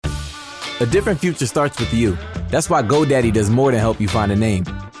A different future starts with you. That's why GoDaddy does more than help you find a name.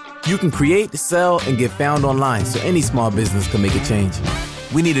 You can create, sell, and get found online so any small business can make a change.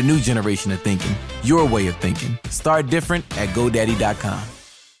 We need a new generation of thinking, your way of thinking. Start different at GoDaddy.com.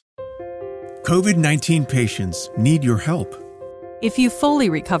 COVID-19 patients need your help. If you've fully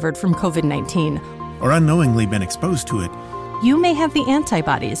recovered from COVID-19 or unknowingly been exposed to it, you may have the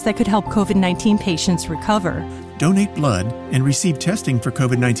antibodies that could help COVID-19 patients recover. Donate blood and receive testing for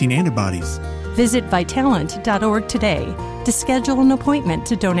COVID-19 antibodies. Visit Vitalant.org today to schedule an appointment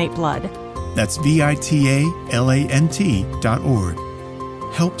to donate blood. That's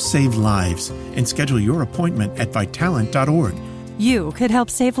Vitalant.org. Help save lives and schedule your appointment at Vitalant.org. You could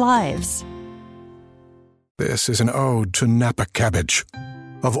help save lives. This is an ode to Napa cabbage.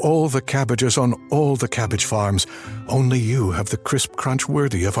 Of all the cabbages on all the cabbage farms, only you have the crisp crunch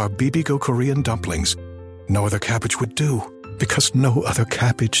worthy of our Bibigo Korean dumplings. No other cabbage would do, because no other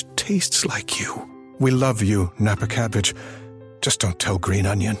cabbage tastes like you. We love you, Napa cabbage. Just don't tell Green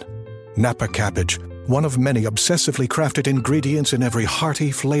Onion. Napa cabbage, one of many obsessively crafted ingredients in every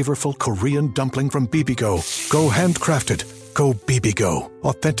hearty, flavorful Korean dumpling from Bibigo. Go handcrafted. Go Bibigo.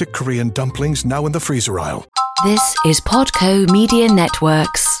 Authentic Korean dumplings now in the freezer aisle. This is Podco Media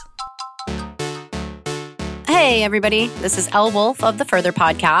Networks. Hey, everybody. This is Elle Wolf of the Further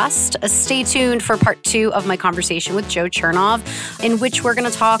Podcast. Stay tuned for part 2 of my conversation with Joe Chernov, in which we're going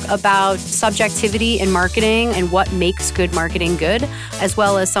to talk about subjectivity in marketing and what makes good marketing good, as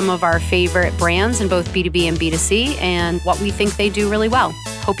well as some of our favorite brands in both B2B and B2C and what we think they do really well.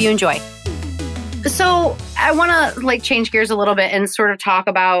 Hope you enjoy. So I want to change gears a little bit and sort of talk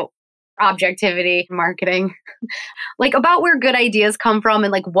about objectivity in marketing, about where good ideas come from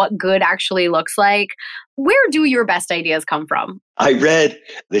and what good actually looks like. Where do your best ideas come from? I read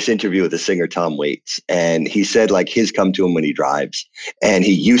this interview with the singer Tom Waits, and he said his come to him when he drives. And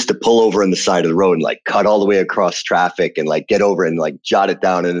he used to pull over on the side of the road and cut all the way across traffic and get over and jot it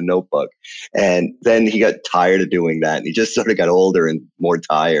down in a notebook. And then he got tired of doing that, and he just sort of got older and more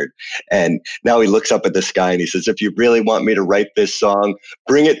tired. And now he looks up at the sky and he says, if you really want me to write this song,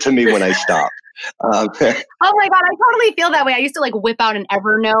 bring it to me when I stop. Oh my God, I totally feel that way. I used to whip out an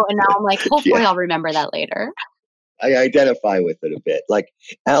Evernote, and now I'm hopefully I'll remember that later. I identify with it a bit.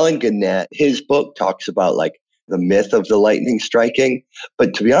 Alan Gannett, his book talks about the myth of the lightning striking.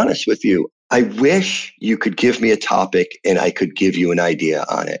 But to be honest with you, I wish you could give me a topic and I could give you an idea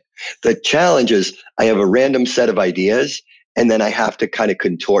on it. The challenge is I have a random set of ideas, and then I have to kind of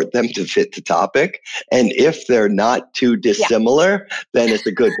contort them to fit the topic. And if they're not too dissimilar, then it's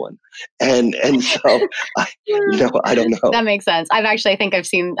a good one. And so I don't know. That makes sense. I think I've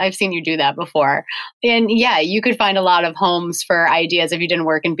seen you do that before. And yeah, you could find a lot of homes for ideas if you didn't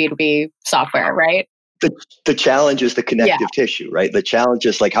work in B2B software, right? The challenge is the connective tissue, right? The challenge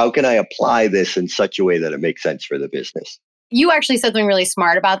is how can I apply this in such a way that it makes sense for the business? You actually said something really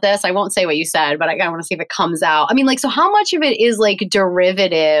smart about this. I won't say what you said, but I want to see if it comes out. So how much of it is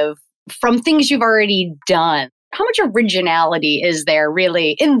derivative from things you've already done? How much originality is there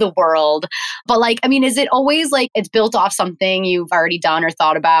really in the world? But is it always it's built off something you've already done or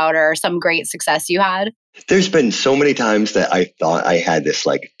thought about or some great success you had? There's been so many times that I thought I had this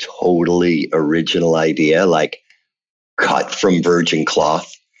totally original idea, cut from virgin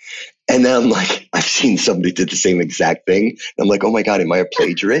cloth. And then I'm I've seen somebody did the same exact thing. I'm oh my God, am I a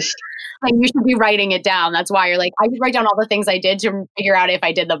plagiarist? You should be writing it down. That's why you're I should write down all the things I did to figure out if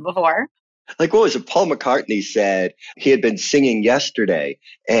I did them before. What was it? Paul McCartney said he had been singing yesterday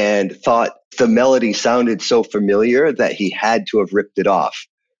and thought the melody sounded so familiar that he had to have ripped it off.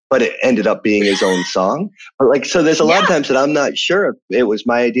 But it ended up being his own song. But so there's a lot of times that I'm not sure if it was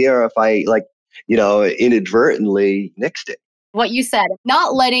my idea or if I inadvertently nixed it. What you said,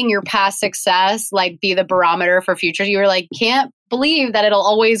 not letting your past success be the barometer for future. You were can't believe that it'll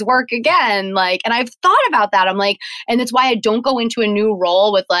always work again. And I've thought about that. I'm and it's why I don't go into a new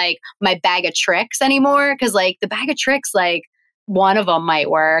role with my bag of tricks anymore. Cause the bag of tricks, one of them might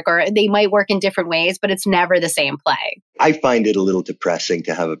work or they might work in different ways, but it's never the same play. I find it a little depressing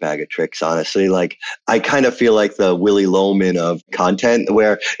to have a bag of tricks, honestly. I kind of feel like the Willy Loman of content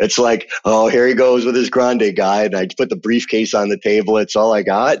where it's oh, here he goes with his grande guy. And I put the briefcase on the table. It's all I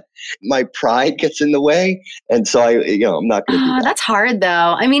got. My pride gets in the way. And so I'm not going to do that. That's hard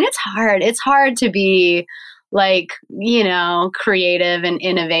though. It's hard. It's hard to be creative and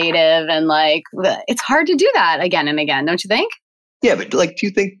innovative. And it's hard to do that again and again. Don't you think? Yeah, but do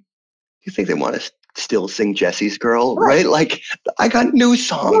you think they want to still sing Jesse's Girl, right? I got new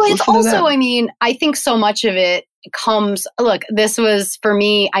songs. Well, it's also, I think so much of it look, this was for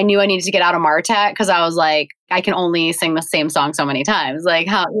me, I knew I needed to get out of MarTech because I was like, I can only sing the same song so many times. Like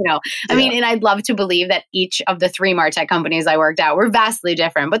how, I mean, and I'd love to believe that each of the 3 MarTech companies I worked at were vastly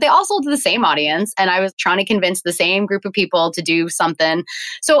different, but they all sold to the same audience. And I was trying to convince the same group of people to do something.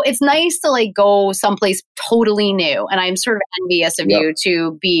 So it's nice to like go someplace totally new. And I'm sort of envious of you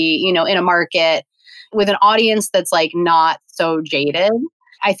to be, in a market with an audience that's like not so jaded.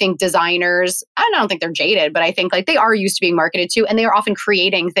 I think designers, I don't think they're jaded, but I think like they are used to being marketed to, and they are often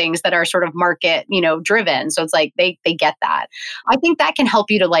creating things that are sort of market, driven. So it's like they get that. I think that can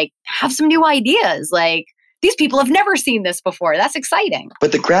help you to like have some new ideas. Like these people have never seen this before. That's exciting.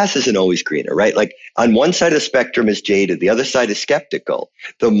 But the grass isn't always greener, right? Like on one side of the spectrum is jaded. The other side is skeptical.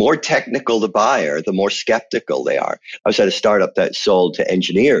 The more technical the buyer, the more skeptical they are. I was at a startup that sold to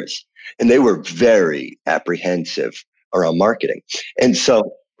engineers, and they were very apprehensive around marketing. And so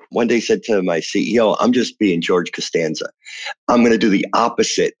one day said to my CEO, I'm just being George Costanza. I'm going to do the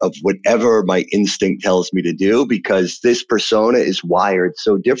opposite of whatever my instinct tells me to do because this persona is wired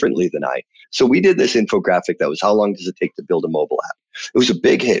so differently than I. So we did this infographic that was how long does it take to build a mobile app? It was a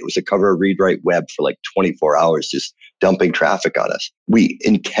big hit. It was a cover of Read Write Web for like 24 hours, just dumping traffic on us. We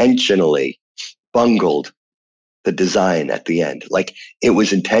intentionally bungled the design at the end. Like it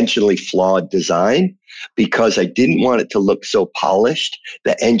was intentionally flawed design because I didn't want it to look so polished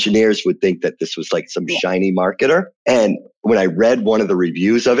that engineers would think that this was like some shiny marketer. And when I read one of the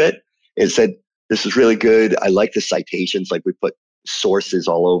reviews of it, it said, this is really good. I like the citations. Like we put sources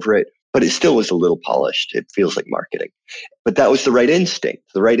all over it, but it still was a little polished. It feels like marketing. But that was the right instinct.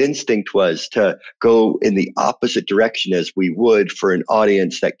 The right instinct was to go in the opposite direction as we would for an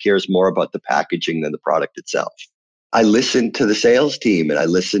audience that cares more about the packaging than the product itself. I listened to the sales team and I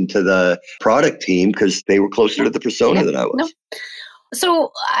listened to the product team because they were closer to the persona than I was. No.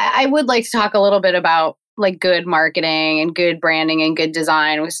 So I would like to talk a little bit about like good marketing and good branding and good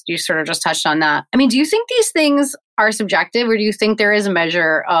design. You sort of just touched on that. I mean, do you think these things are subjective, or do you think there is a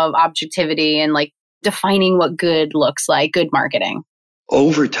measure of objectivity and like defining what good looks like, good marketing?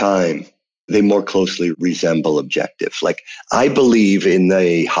 Over time, they more closely resemble objective. Like I believe in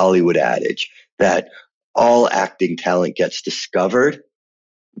the Hollywood adage that all acting talent gets discovered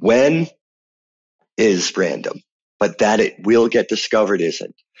when is random, but that it will get discovered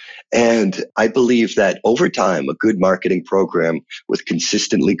isn't. And I believe that over time, a good marketing program with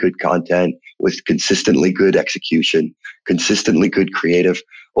consistently good content, with consistently good execution, consistently good creative,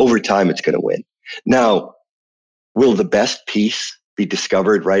 over time, it's going to win. Now, will the best piece be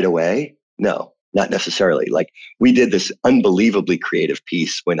discovered right away? No, not necessarily. Like we did this unbelievably creative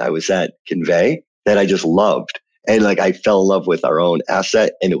piece when I was at Convey that I just loved. And like I fell in love with our own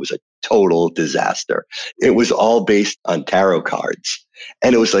asset, and it was a total disaster. It was all based on tarot cards.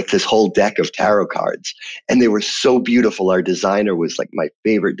 And it was like this whole deck of tarot cards. And they were so beautiful. Our designer was like my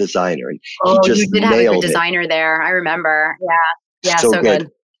favorite designer. And he just you did nailed have a good it. designer there. I remember. Yeah. Yeah, so good.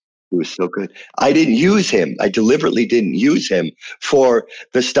 He was so good. I didn't use him. I deliberately didn't use him for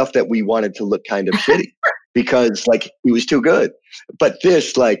the stuff that we wanted to look kind of shitty because like he was too good. But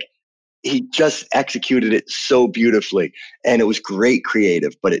this, like, he just executed it so beautifully, and it was great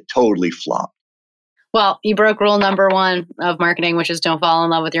creative, but it totally flopped. Well, you broke rule number 1 of marketing, which is don't fall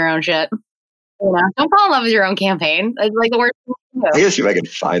in love with your own shit. Don't fall in love with your own campaign. It's like the worst thing to do. I guess if I can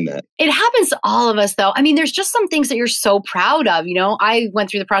find that. It happens to all of us, though. I mean, there's just some things that you're so proud of. I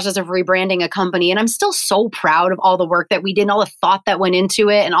went through the process of rebranding a company, and I'm still so proud of all the work that we did and all the thought that went into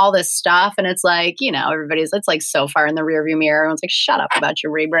it and all this stuff. And it's like, it's like so far in the rearview mirror. Everyone's like, shut up about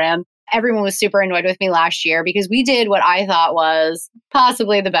your rebrand. Everyone was super annoyed with me last year because we did what I thought was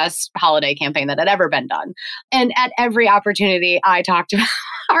possibly the best holiday campaign that had ever been done. And at every opportunity, I talked about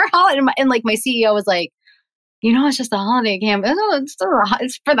our holiday. And like my CEO was like, it's just a holiday campaign. It's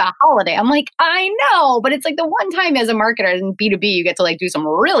for the holiday. I'm like, I know, but it's like the one time as a marketer in B2B, you get to like do some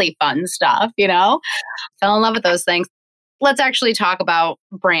really fun stuff, Fell in love with those things. Let's actually talk about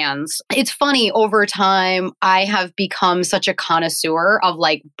brands. It's funny, over time, I have become such a connoisseur of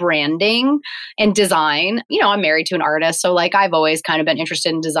like branding and design. I'm married to an artist, so like I've always kind of been interested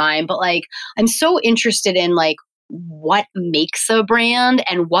in design, but like I'm so interested in like what makes a brand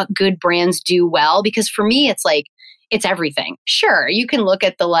and what good brands do well. Because for me, it's like, it's everything. Sure, you can look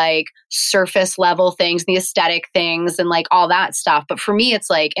at the like surface level things, the aesthetic things and like all that stuff. But for me, it's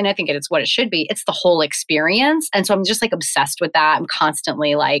like, and I think it's what it should be, it's the whole experience. And so I'm just like obsessed with that. I'm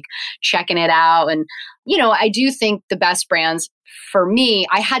constantly like checking it out. And, I do think the best brands for me,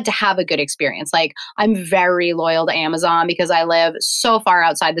 I had to have a good experience. Like I'm very loyal to Amazon because I live so far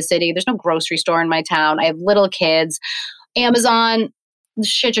outside the city. There's no grocery store in my town. I have little kids. Amazon,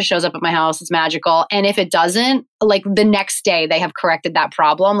 shit just shows up at my house. It's magical. And if it doesn't, like the next day they have corrected that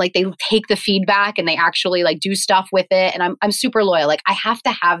problem. Like they take the feedback and they actually like do stuff with it. And I'm super loyal. Like I have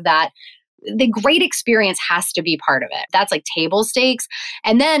to have that. The great experience has to be part of it. That's like table stakes.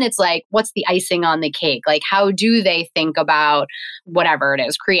 And then it's like, what's the icing on the cake? Like, how do they think about whatever it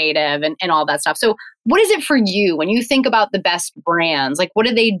is, creative and all that stuff? So what is it for you when you think about the best brands? Like, what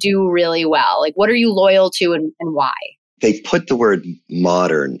do they do really well? Like, what are you loyal to and why? They put the word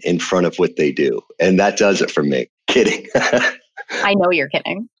modern in front of what they do. And that does it for me. Kidding. I know you're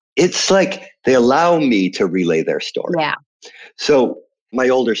kidding. It's like they allow me to relay their story. Yeah. So my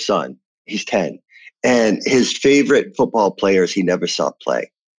older son, he's 10, and his favorite football players he never saw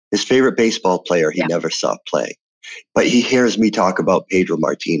play. His favorite baseball player he never saw play. But he hears me talk about Pedro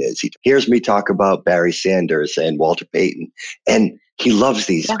Martinez. He hears me talk about Barry Sanders and Walter Payton. And he loves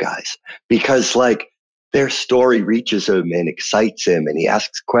these guys because like their story reaches him and excites him, and he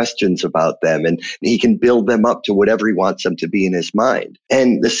asks questions about them, and he can build them up to whatever he wants them to be in his mind.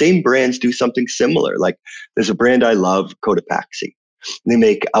 And the same brands do something similar. Like there's a brand I love, Cotopaxi. They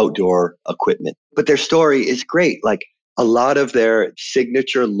make outdoor equipment, but their story is great. Like a lot of their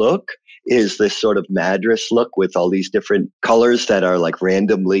signature look is this sort of Madras look with all these different colors that are like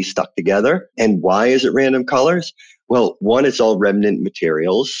randomly stuck together. And why is it random colors? Well, one, it's all remnant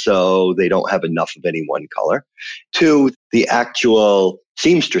materials, so they don't have enough of any one color. Two, the actual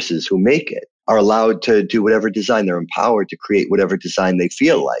seamstresses who make it are allowed to do whatever design. They're empowered to create whatever design they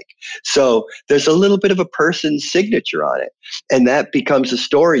feel like. So there's a little bit of a person's signature on it. And that becomes a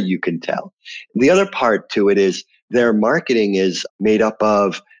story you can tell. The other part to it is their marketing is made up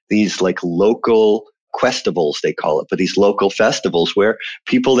of these like local questivals, they call it, but these local festivals where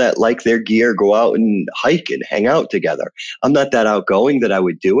people that like their gear go out and hike and hang out together. I'm not that outgoing that I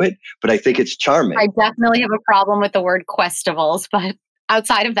would do it, but I think it's charming. I definitely have a problem with the word questivals, but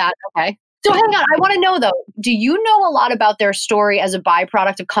outside of that, okay. So hang on, I want to know though, do you know a lot about their story as a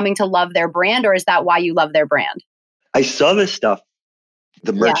byproduct of coming to love their brand, or is that why you love their brand? I saw this stuff,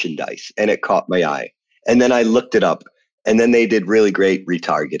 the merchandise, and it caught my eye. And then I looked it up, and then they did really great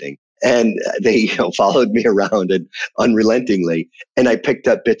retargeting. And they followed me around and unrelentingly. And I picked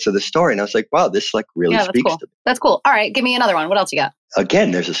up bits of the story and I was like, wow, this like really speaks to me. That's cool. All right, give me another one. What else you got? Again,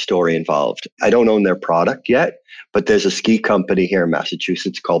 there's a story involved. I don't own their product yet, but there's a ski company here in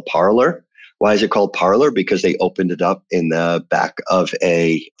Massachusetts called Parlor. Why is it called Parlor? Because they opened it up in the back of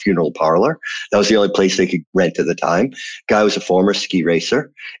a funeral parlor. That was the only place they could rent at the time. Guy was a former ski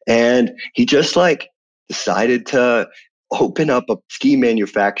racer. And he just like decided to open up a ski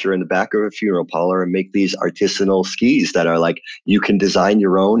manufacturer in the back of a funeral parlor and make these artisanal skis that are like, you can design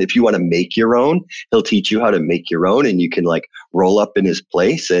your own. If you want to make your own, he'll teach you how to make your own, and you can like roll up in his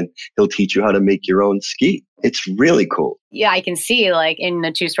place and he'll teach you how to make your own ski. It's really cool. Yeah, I can see like in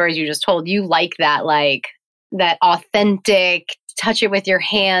the two stories you just told, you like that, like that authentic, touch it with your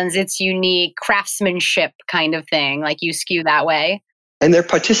hands, it's unique, craftsmanship kind of thing. Like you skew that way. And they're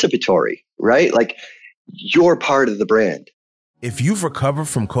participatory, right? Like, you're part of the brand. If you've recovered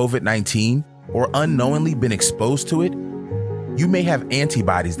from COVID-19 or unknowingly been exposed to it, you may have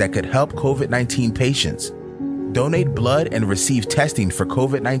antibodies that could help COVID-19 patients. Donate blood and receive testing for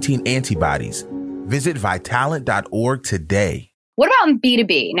COVID-19 antibodies. Visit Vitalant.org today. What about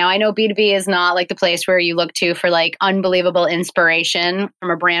B2B? Now, I know B2B is not like the place where you look to for like unbelievable inspiration from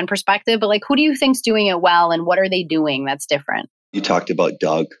a brand perspective, but like who do you think's doing it well and what are they doing that's different? You talked about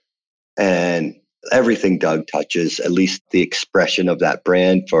Doug, and everything Doug touches, at least the expression of that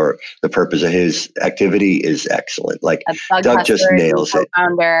brand for the purpose of his activity, is excellent. Like Doug just nails it.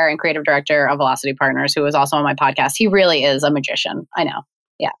 Founder and creative director of Velocity Partners, who is also on my podcast. He really is a magician. I know.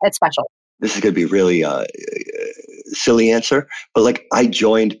 Yeah, it's special. This is going to be really silly answer, but like I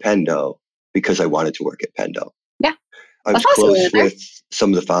joined Pendo because I wanted to work at Pendo. Yeah. I was close with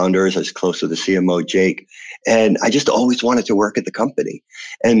some of the founders. I was close with the CMO, Jake. And I just always wanted to work at the company.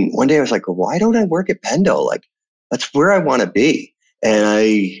 And one day I was like, why don't I work at Pendo? Like, that's where I want to be. And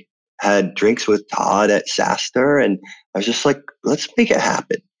I had drinks with Todd at SaaStr. And I was just like, let's make it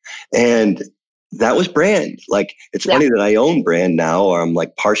happen. And that was brand. Like, it's funny that I own brand now, or I'm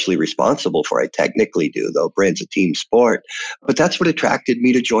like partially responsible for it. I technically do, though. Brand's a team sport. But that's what attracted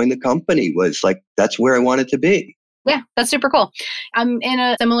me to join the company, was like, that's where I wanted to be. Yeah, that's super cool. I'm in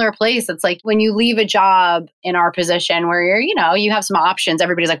a similar place. It's like when you leave a job in our position where you're, you have some options.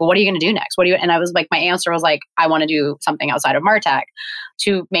 Everybody's like, well, what are you going to do next? And I was like, my answer was like, I want to do something outside of MarTech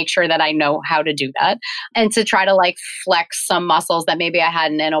to make sure that I know how to do that and to try to like flex some muscles that maybe I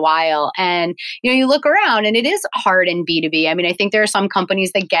hadn't in a while. And, you look around and it is hard in B2B. I mean, I think there are some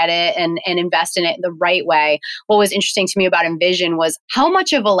companies that get it and invest in it the right way. What was interesting to me about Envision was how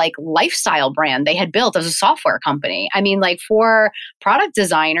much of a like lifestyle brand they had built as a software company. I mean, like for product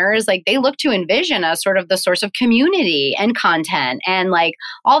designers, like they look to Envision as sort of the source of community and content and like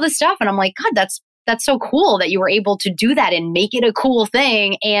all this stuff. And I'm like, God, that's so cool that you were able to do that and make it a cool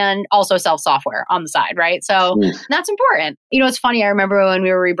thing and also sell software on the side, right? So that's important. It's funny. I remember when we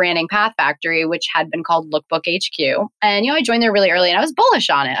were rebranding Path Factory, which had been called Lookbook HQ. And, I joined there really early and I was bullish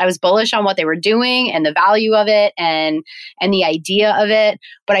on it. I was bullish on what they were doing and the value of it and the idea of it.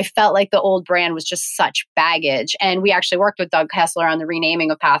 But I felt like the old brand was just such baggage. And we actually worked with Doug Kessler on the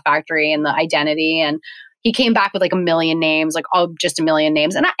renaming of Path Factory and the identity. And he came back with like a million names, just a million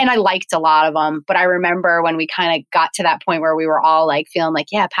names. And I liked a lot of them. But I remember when we kind of got to that point where we were all like feeling like,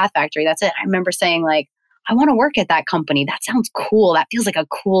 yeah, Path Factory, that's it. I remember saying like, I want to work at that company. That sounds cool. That feels like a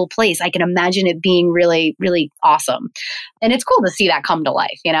cool place. I can imagine it being really, really awesome. And it's cool to see that come to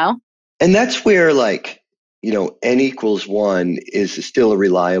life, And that's where like, N=1 is still a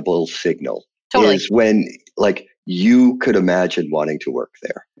reliable signal. Totally. Is when like, you could imagine wanting to work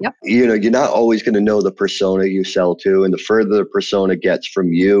there. Yep. You're not always going to know the persona you sell to. And the further the persona gets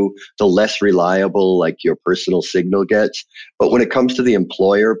from you, the less reliable like your personal signal gets. But when it comes to the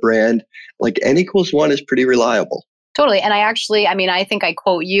employer brand, like N=1 is pretty reliable. Totally. And I think I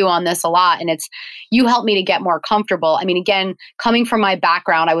quote you on this a lot, and it's, you helped me to get more comfortable. I mean, again, coming from my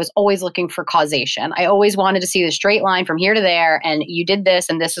background, I was always looking for causation. I always wanted to see the straight line from here to there, and you did this,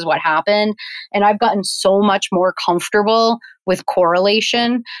 and this is what happened. And I've gotten so much more comfortable with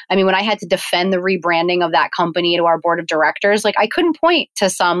correlation. I mean, when I had to defend the rebranding of that company to our board of directors, like I couldn't point to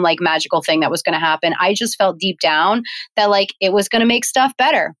some like magical thing that was going to happen. I just felt deep down that like it was going to make stuff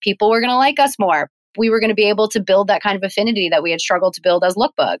better. People were going to like us more. We were going to be able to build that kind of affinity that we had struggled to build as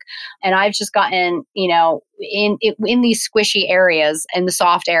Lookbook. And I've just gotten, in these squishy areas and the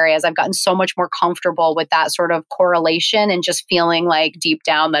soft areas, I've gotten so much more comfortable with that sort of correlation and just feeling like deep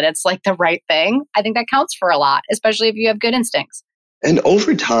down that it's like the right thing. I think that counts for a lot, especially if you have good instincts. And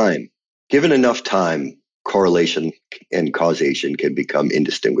over time, given enough time, correlation and causation can become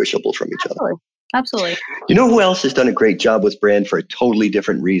indistinguishable from each other. Absolutely. You know who else has done a great job with brand for a totally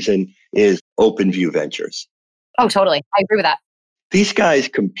different reason is OpenView Ventures. Oh, totally. I agree with that. These guys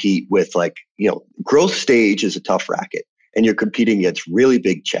compete with growth stage is a tough racket and you're competing against really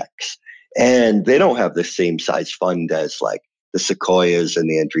big checks. And they don't have the same size fund as like the Sequoias and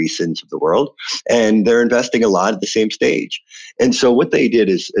the Andreessens of the world. And they're investing a lot at the same stage. And so what they did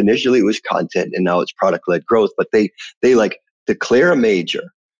is initially it was content and now it's product-led growth, but they like declare a major.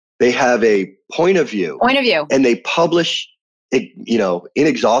 They have a point of view. And they publish it,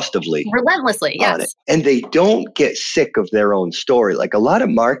 inexhaustively. Relentlessly, yes. It. And they don't get sick of their own story. Like a lot of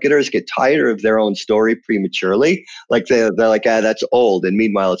marketers get tired of their own story prematurely. Like they're like, that's old. And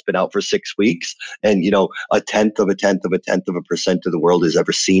meanwhile, it's been out for 6 weeks. And, a tenth of a percent of the world has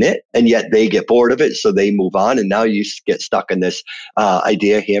ever seen it. And yet they get bored of it. So they move on. And now you get stuck in this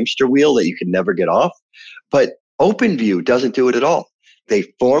idea hamster wheel that you can never get off. But OpenView doesn't do it at all. They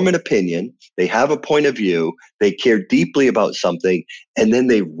form an opinion, they have a point of view, they care deeply about something, and then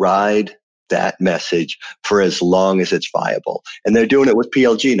they ride that message for as long as it's viable. And they're doing it with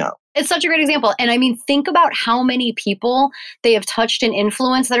PLG now. It's such a great example. And I mean, think about how many people they have touched and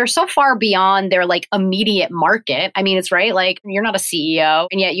influenced that are so far beyond their like immediate market. I mean, it's right. Like you're not a CEO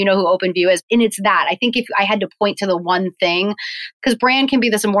and yet you know who OpenView is. And it's that. I think if I had to point to the one thing, because brand can be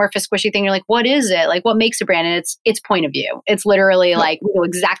this amorphous, squishy thing. You're like, what is it? Like what makes a brand? And it's point of view. It's literally like, we know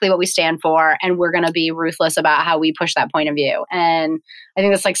exactly what we stand for and we're going to be ruthless about how we push that point of view. And I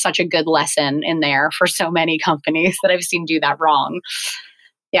think that's like such a good lesson in there for so many companies that I've seen do that wrong.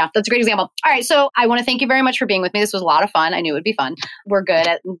 Yeah, that's a great example. All right. So I want to thank you very much for being with me. This was a lot of fun. I knew it would be fun. We're good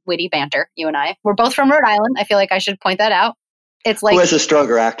at witty banter, you and I. We're both from Rhode Island. I feel like I should point that out. It's like, who has a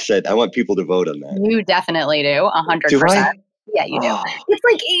stronger accent? I want people to vote on that. You definitely do. 100%. Do I? Yeah, you do. It's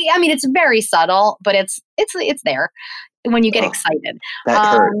like, I mean, it's very subtle, but it's there when you get excited.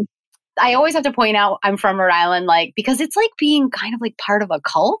 That hurt. I always have to point out I'm from Rhode Island, like, because it's like being kind of like part of a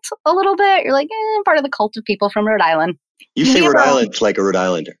cult a little bit. You're like, part of the cult of people from Rhode Island. You say Rhode Island's like a Rhode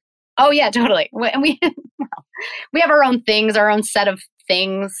Islander. Oh, yeah, totally. And we have our own things, our own set of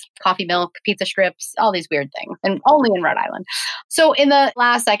things, coffee milk, pizza strips, all these weird things, and only in Rhode Island. So in the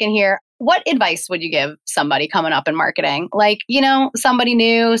last second here, What advice would you give somebody coming up in marketing? Like, somebody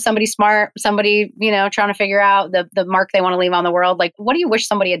new, somebody smart, somebody, trying to figure out the mark they want to leave on the world. Like, what do you wish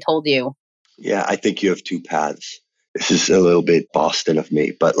somebody had told you? Yeah, I think you have two paths. This is a little bit Boston of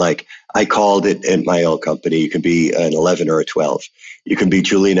me, but like I called it in my old company, you can be an 11 or a 12. You can be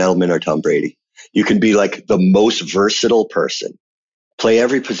Julian Edelman or Tom Brady. You can be like the most versatile person, play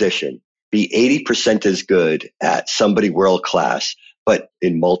every position, be 80% as good at somebody world class, but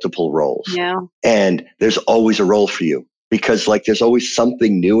in multiple roles. Yeah. And there's always a role for you because like there's always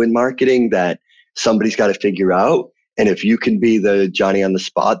something new in marketing that somebody's got to figure out. And if you can be the Johnny on the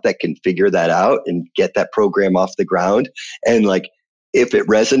spot that can figure that out and get that program off the ground, and like, if it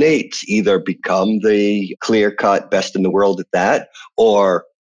resonates, either become the clear-cut best in the world at that, or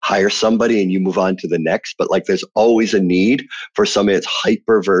hire somebody and you move on to the next. But like, there's always a need for somebody that's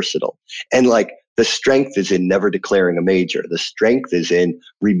hyper versatile. And like, the strength is in never declaring a major. The strength is in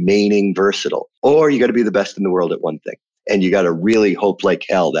remaining versatile. Or you got to be the best in the world at one thing. And you got to really hope like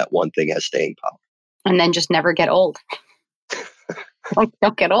hell that one thing has staying power. And then just never get old.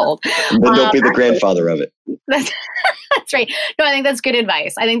 Don't get old. And then don't be the grandfather of it. That's right. No, I think that's good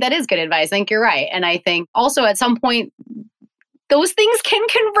advice. I think that is good advice. I think you're right. And I think also at some point, those things can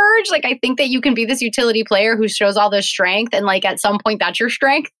converge. Like, I think that you can be this utility player who shows all this strength. And like, at some point, that's your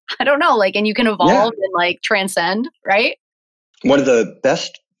strength. I don't know. Like, and you can evolve and like transcend, right? One of the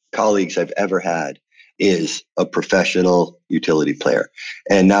best colleagues I've ever had is a professional utility player.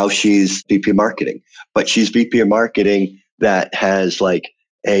 And now she's VP of marketing, but she's VP of marketing that has like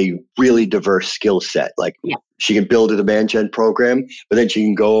a really diverse skill set. Like she can build a demand gen program, but then she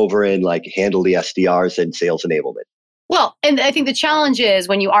can go over and like handle the SDRs and sales enablement. Well, and I think the challenge is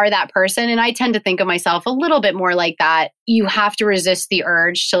when you are that person, and I tend to think of myself a little bit more like that, you have to resist the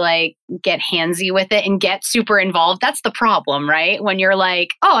urge to like get handsy with it and get super involved. That's the problem, right? When you're like,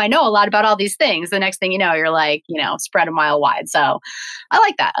 oh, I know a lot about all these things. The next thing you know, you're like, spread a mile wide. So I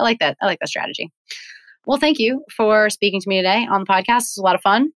like that. I like that strategy. Well, thank you for speaking to me today on the podcast. It was a lot of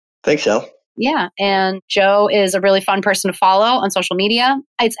fun. Thanks, Elle. Yeah. And Joe is a really fun person to follow on social media.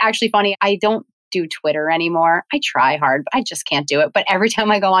 It's actually funny. I don't do Twitter anymore. I try hard, but I just can't do it. But every time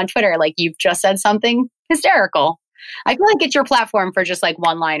I go on Twitter, like you've just said something hysterical. I feel like it's your platform for just like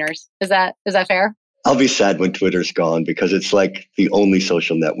one-liners. Is that fair? I'll be sad when Twitter's gone because it's like the only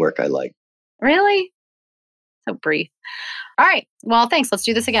social network I like. Really? So brief. All right. Well, thanks. Let's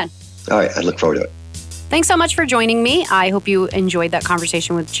do this again. All right. I look forward to it. Thanks so much for joining me. I hope you enjoyed that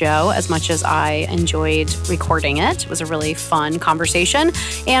conversation with Joe as much as I enjoyed recording it. It was a really fun conversation.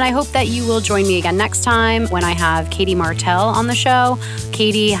 And I hope that you will join me again next time when I have Katie Martell on the show.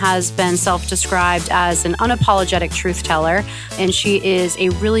 Katie has been self-described as an unapologetic truth teller, and she is a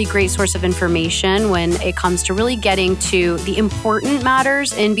really great source of information when it comes to really getting to the important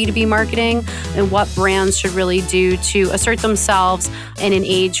matters in B2B marketing and what brands should really do to assert themselves in an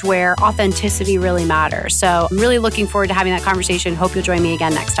age where authenticity really matters. So I'm really looking forward to having that conversation. Hope you'll join me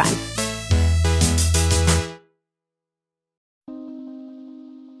again next time.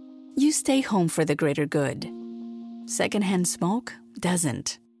 You stay home for the greater good. Secondhand smoke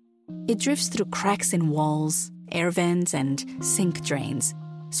doesn't. It drifts through cracks in walls, air vents, and sink drains,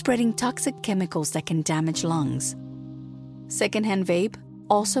 spreading toxic chemicals that can damage lungs. Secondhand vape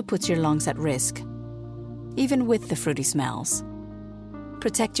also puts your lungs at risk, even with the fruity smells.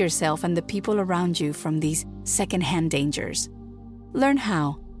 Protect yourself and the people around you from these secondhand dangers. Learn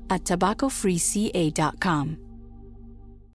how at tobaccofreeca.com.